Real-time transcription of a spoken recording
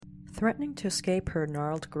Threatening to escape her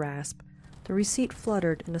gnarled grasp, the receipt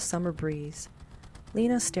fluttered in the summer breeze.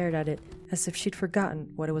 Lena stared at it as if she'd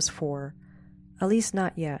forgotten what it was for. At least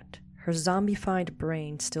not yet. Her zombified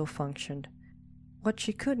brain still functioned. What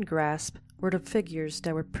she couldn't grasp were the figures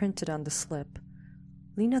that were printed on the slip.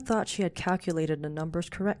 Lena thought she had calculated the numbers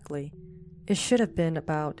correctly. It should have been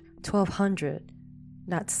about 1,200,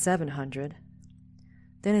 not 700.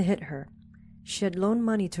 Then it hit her. She had loaned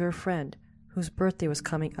money to her friend, whose birthday was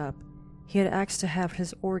coming up. He had asked to have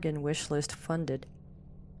his organ wish list funded.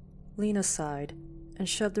 Lena sighed and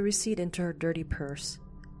shoved the receipt into her dirty purse.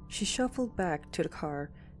 She shuffled back to the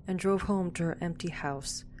car and drove home to her empty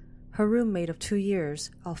house. Her roommate of 2 years,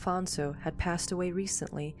 Alfonso, had passed away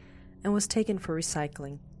recently and was taken for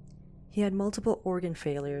recycling. He had multiple organ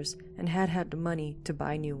failures and had the money to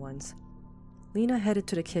buy new ones. Lena headed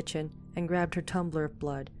to the kitchen and grabbed her tumbler of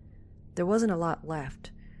blood. There wasn't a lot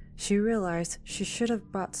left. She realized she should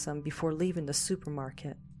have bought some before leaving the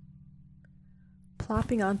supermarket.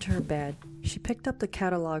 Plopping onto her bed, she picked up the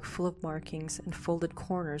catalog full of markings and folded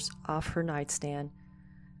corners off her nightstand.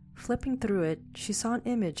 Flipping through it, she saw an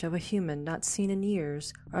image of a human not seen in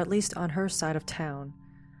years, or at least on her side of town.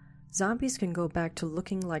 Zombies can go back to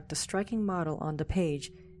looking like the striking model on the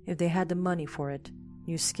page if they had the money for it.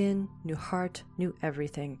 New skin, new heart, new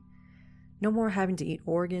everything. No more having to eat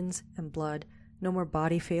organs and blood, no more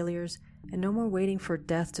body failures, and no more waiting for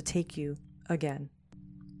death to take you again.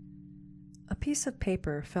 A piece of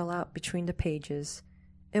paper fell out between the pages.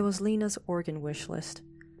 It was Lena's organ wish list.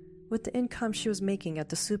 With the income she was making at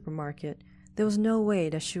the supermarket, there was no way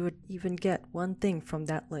that she would even get one thing from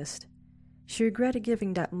that list. She regretted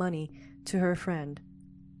giving that money to her friend.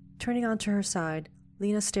 Turning onto her side,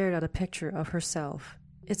 Lena stared at a picture of herself.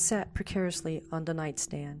 It sat precariously on the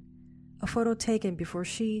nightstand. A photo taken before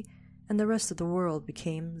she and the rest of the world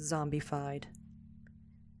became zombified.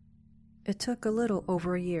 It took a little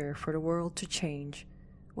over a year for the world to change.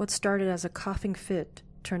 What started as a coughing fit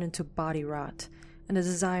turned into body rot and a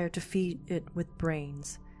desire to feed it with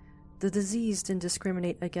brains. The disease didn't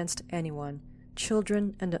discriminate against anyone.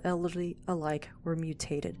 Children and the elderly alike were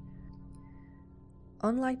mutated.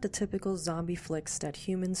 Unlike the typical zombie flicks that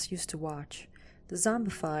humans used to watch, the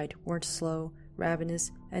zombified weren't slow,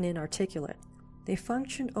 ravenous, and inarticulate. They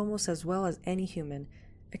functioned almost as well as any human,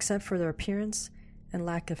 except for their appearance and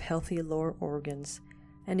lack of healthy lower organs,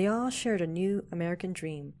 and they all shared a new American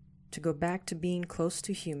dream, to go back to being close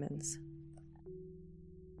to humans.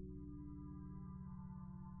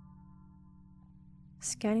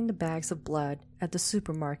 Scanning the bags of blood at the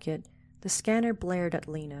supermarket, the scanner blared at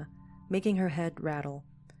Lena, making her head rattle.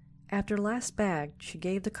 After the last bag, she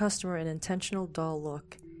gave the customer an intentional dull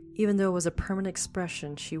look, even though it was a permanent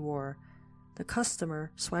expression she wore. The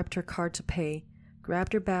customer swiped her card to pay,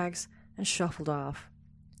 grabbed her bags, and shuffled off.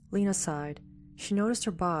 Lena sighed. She noticed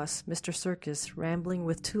her boss, Mr. Serkis, rambling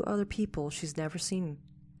with 2 other people she's never seen.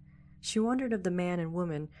 She wondered if the man and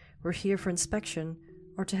woman were here for inspection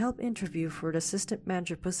or to help interview for the assistant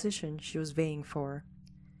manager position she was vying for.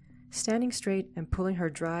 Standing straight and pulling her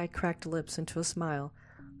dry, cracked lips into a smile,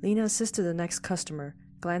 Lena assisted the next customer,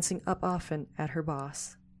 glancing up often at her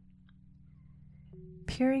boss.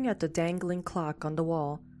 Peering at the dangling clock on the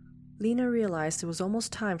wall, Lena realized it was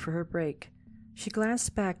almost time for her break. She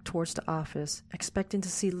glanced back towards the office, expecting to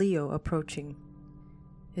see Leo approaching.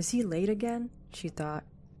 Is he late again? She thought.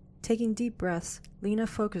 Taking deep breaths, Lena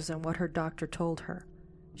focused on what her doctor told her.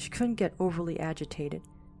 She couldn't get overly agitated.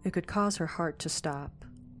 It could cause her heart to stop.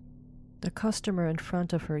 The customer in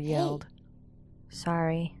front of her yelled,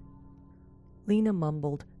 "Sorry." Lena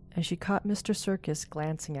mumbled, and she caught Mr. Serkis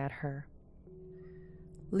glancing at her.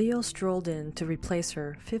 Leo strolled in to replace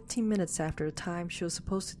her 15 minutes after the time she was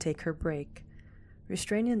supposed to take her break.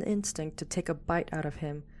 Restraining the instinct to take a bite out of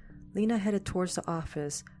him, Lena headed towards the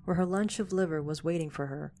office where her lunch of liver was waiting for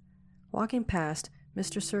her. Walking past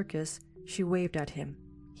Mr. Serkis, she waved at him.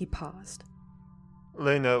 He paused.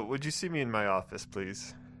 "Lena, would you see me in my office,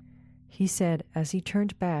 please?" He said as he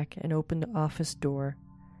turned back and opened the office door.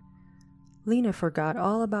 Lena forgot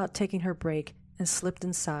all about taking her break and slipped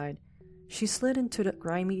inside. She slid into the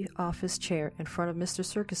grimy office chair in front of Mr.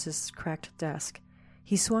 Serkis's cracked desk.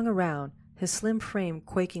 He swung around, his slim frame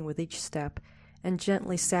quaking with each step, and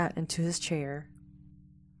gently sat into his chair.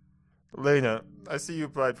 "Lena, I see you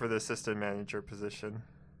applied for the assistant manager position."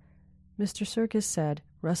 Mr. Serkis said,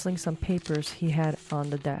 rustling some papers he had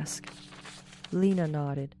on the desk. Lena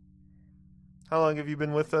nodded. "How long have you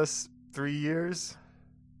been with us? 3 years?"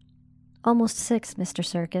 Almost 6, Mr.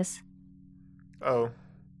 Serkis. "Oh."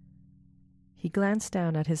 He glanced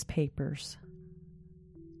down at his papers.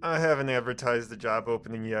 I haven't advertised the job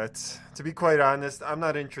opening yet. To be quite honest, I'm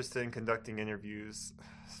not interested in conducting interviews,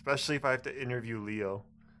 especially if I have to interview Leo.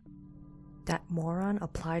 That moron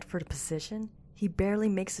applied for the position? He barely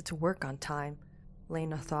makes it to work on time,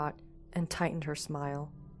 Lena thought, and tightened her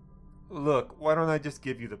smile. Look, why don't I just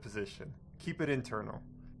give you the position? Keep it internal.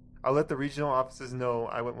 I'll let the regional offices know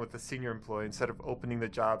I went with a senior employee instead of opening the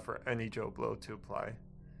job for any Joe Blow to apply.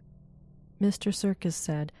 Mr. Serkis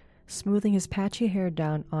said, smoothing his patchy hair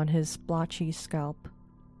down on his splotchy scalp.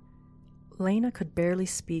 Lena could barely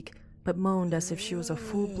speak, but moaned as if she was a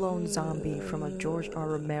full-blown zombie from a George R.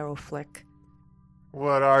 Romero flick.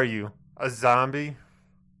 What are you, a zombie?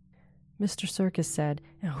 Mr. Serkis said,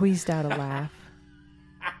 and wheezed out a laugh.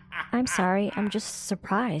 I'm sorry, I'm just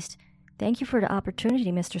surprised. Thank you for the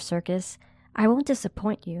opportunity, Mr. Serkis. I won't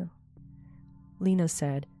disappoint you. Lena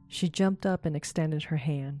said. She jumped up and extended her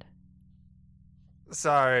hand.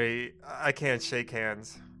 Sorry, I can't shake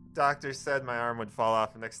hands. Doctor said my arm would fall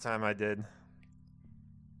off next time I did.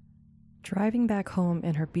 Driving back home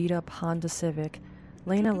in her beat-up Honda Civic,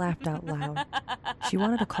 Lena laughed out loud. She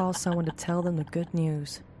wanted to call someone to tell them the good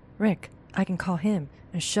news. Rick, I can call him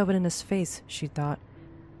and shove it in his face, she thought.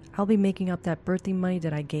 I'll be making up that birthday money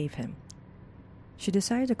that I gave him. She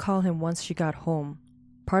decided to call him once she got home.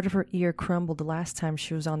 Part of her ear crumbled the last time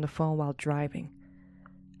she was on the phone while driving.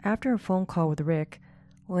 After a phone call with Rick,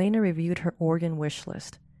 Lena reviewed her organ wish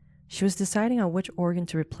list. She was deciding on which organ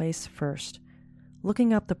to replace first.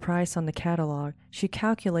 Looking up the price on the catalog, she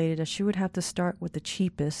calculated that she would have to start with the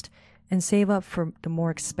cheapest and save up for the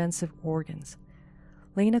more expensive organs.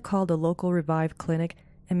 Lena called a local Revive clinic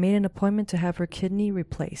and made an appointment to have her kidney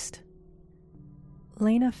replaced.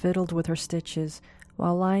 Lena fiddled with her stitches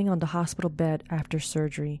while lying on the hospital bed after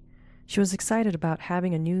surgery. She was excited about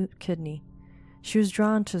having a new kidney. She was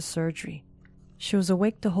drawn to surgery. She was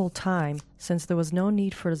awake the whole time, since there was no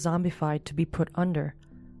need for the zombified to be put under.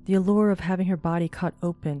 The allure of having her body cut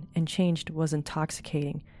open and changed was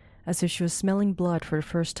intoxicating, as if she was smelling blood for the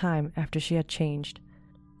first time after she had changed.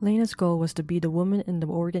 Lena's goal was to be the woman in the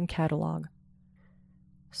organ catalog.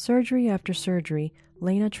 Surgery after surgery,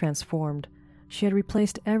 Lena transformed. She had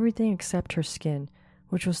replaced everything except her skin,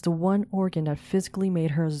 which was the one organ that physically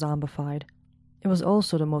made her zombified. It was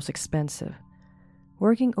also the most expensive.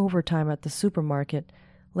 Working overtime at the supermarket,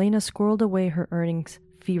 Lena squirreled away her earnings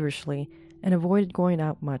feverishly and avoided going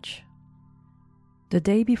out much. The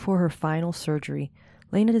day before her final surgery,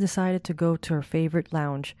 Lena decided to go to her favorite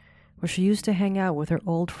lounge, where she used to hang out with her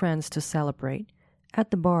old friends to celebrate. At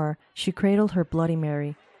the bar, she cradled her Bloody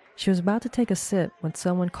Mary. She was about to take a sip when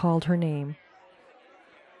someone called her name.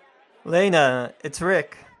 Lena, it's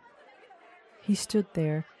Rick. He stood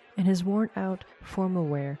there, in his worn-out formal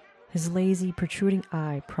wear, his lazy, protruding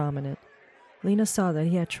eye prominent. Lena saw that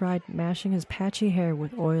he had tried mashing his patchy hair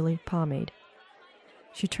with oily pomade.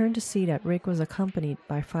 She turned to see that Rick was accompanied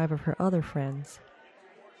by 5 of her other friends.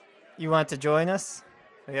 You want to join us?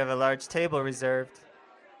 We have a large table reserved.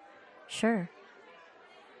 Sure.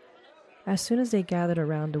 As soon as they gathered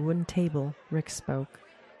around the wooden table, Rick spoke.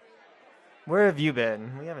 Where have you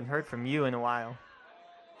been? We haven't heard from you in a while.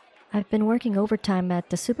 I've been working overtime at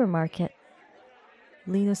the supermarket.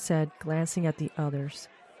 Lena said, glancing at the others.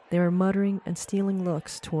 They were muttering and stealing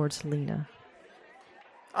looks towards Lena.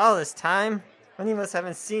 All this time? Many of us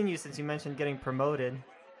haven't seen you since you mentioned getting promoted.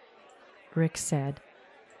 Rick said.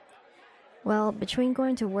 Well, between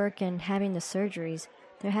going to work and having the surgeries,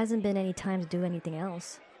 there hasn't been any time to do anything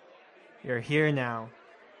else. You're here now.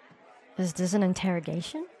 Is this an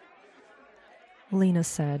interrogation? Lena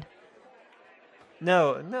said.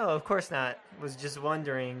 No, of course not. Was just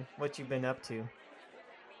wondering what you've been up to.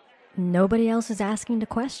 Nobody else is asking the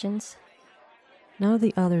questions. None of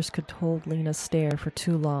the others could hold Lena's stare for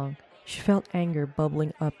too long. She felt anger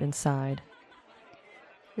bubbling up inside.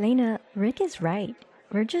 Lena, Rick is right.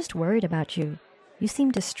 We're just worried about you. You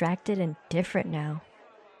seem distracted and different now.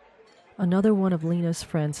 Another one of Lena's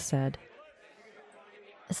friends said.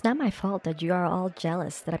 It's not my fault that you are all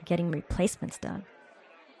jealous that I'm getting replacements done.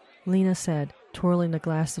 Lena said, twirling a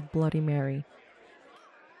glass of Bloody Mary.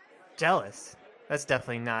 Jealous? That's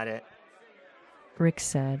definitely not it. Rick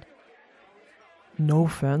said. No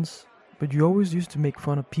offense, but you always used to make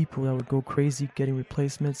fun of people that would go crazy getting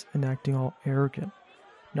replacements and acting all arrogant.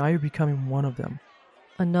 Now you're becoming one of them.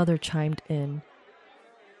 Another chimed in.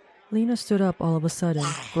 Lena stood up all of a sudden,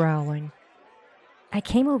 growling. I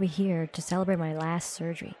came over here to celebrate my last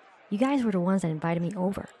surgery. You guys were the ones that invited me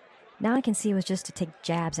over. Now I can see it was just to take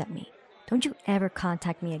jabs at me. Don't you ever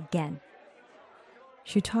contact me again.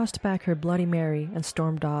 She tossed back her Bloody Mary and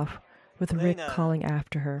stormed off, with Rick Lena. calling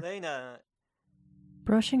after her. Lena.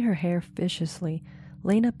 Brushing her hair viciously,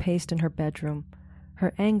 Lena paced in her bedroom.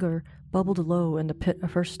 Her anger bubbled low in the pit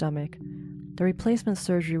of her stomach. The replacement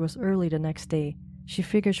surgery was early the next day. She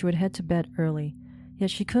figured she would head to bed early, yet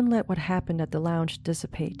she couldn't let what happened at the lounge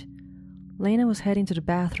dissipate. Lena was heading to the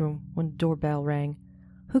bathroom when the doorbell rang.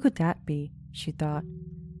 Who could that be? She thought.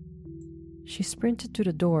 She sprinted to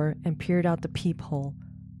the door and peered out the peephole.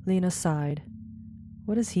 Lena sighed.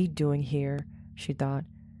 What is he doing here? She thought.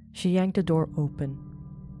 She yanked the door open.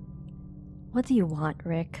 What do you want,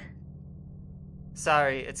 Rick?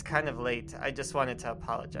 Sorry, it's kind of late. I just wanted to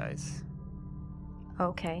apologize.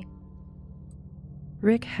 Okay.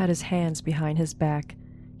 Rick had his hands behind his back.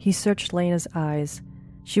 He searched Lena's eyes.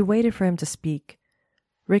 She waited for him to speak.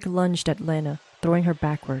 Rick lunged at Lena, throwing her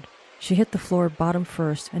backward. She hit the floor bottom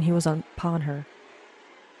first, and he was upon her.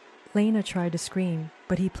 Lena tried to scream,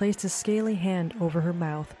 but he placed his scaly hand over her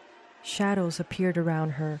mouth. Shadows appeared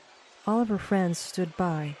around her. All of her friends stood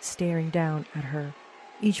by, staring down at her,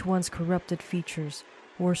 each one's corrupted features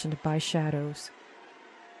worsened by shadows.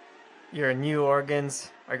 Your new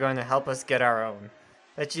organs are going to help us get our own.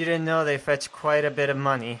 Bet you didn't know they fetch quite a bit of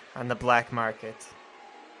money on the black market.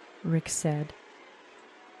 Rick said.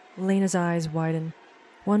 Lena's eyes widened.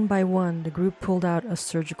 One by one, the group pulled out a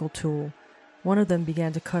surgical tool. One of them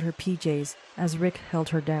began to cut her PJs as Rick held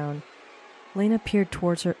her down. Lena peered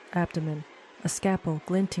towards her abdomen, a scalpel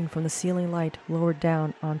glinting from the ceiling light lowered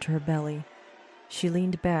down onto her belly. She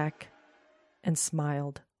leaned back and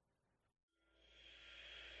smiled.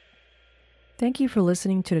 Thank you for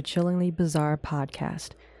listening to the Chillingly Bizarre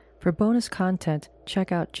podcast. For bonus content,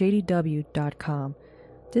 check out jdw.com.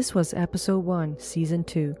 This was Episode 1, Season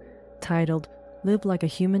 2, titled Live Like a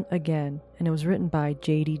Human Again, and it was written by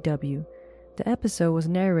JDW. The episode was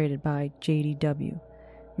narrated by JDW.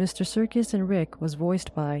 Mr. Circus and Rick was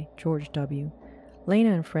voiced by George W.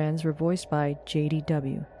 Lena and Friends were voiced by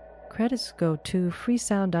JDW. Credits go to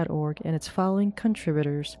freesound.org and its following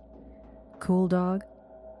contributors: Cool Dog,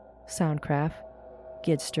 Soundcraft,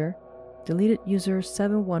 Gidster, Deleted User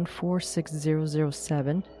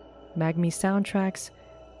 7146007, Magme Soundtracks,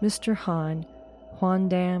 Mr. Han, Juan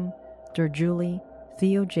Dam, Derjuli,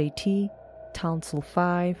 Theo JT, Tonsil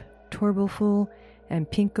 5, Turbofool, and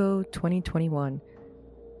Pinko 2021.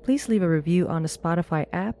 Please leave a review on the Spotify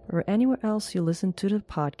app or anywhere else you listen to the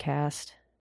podcast.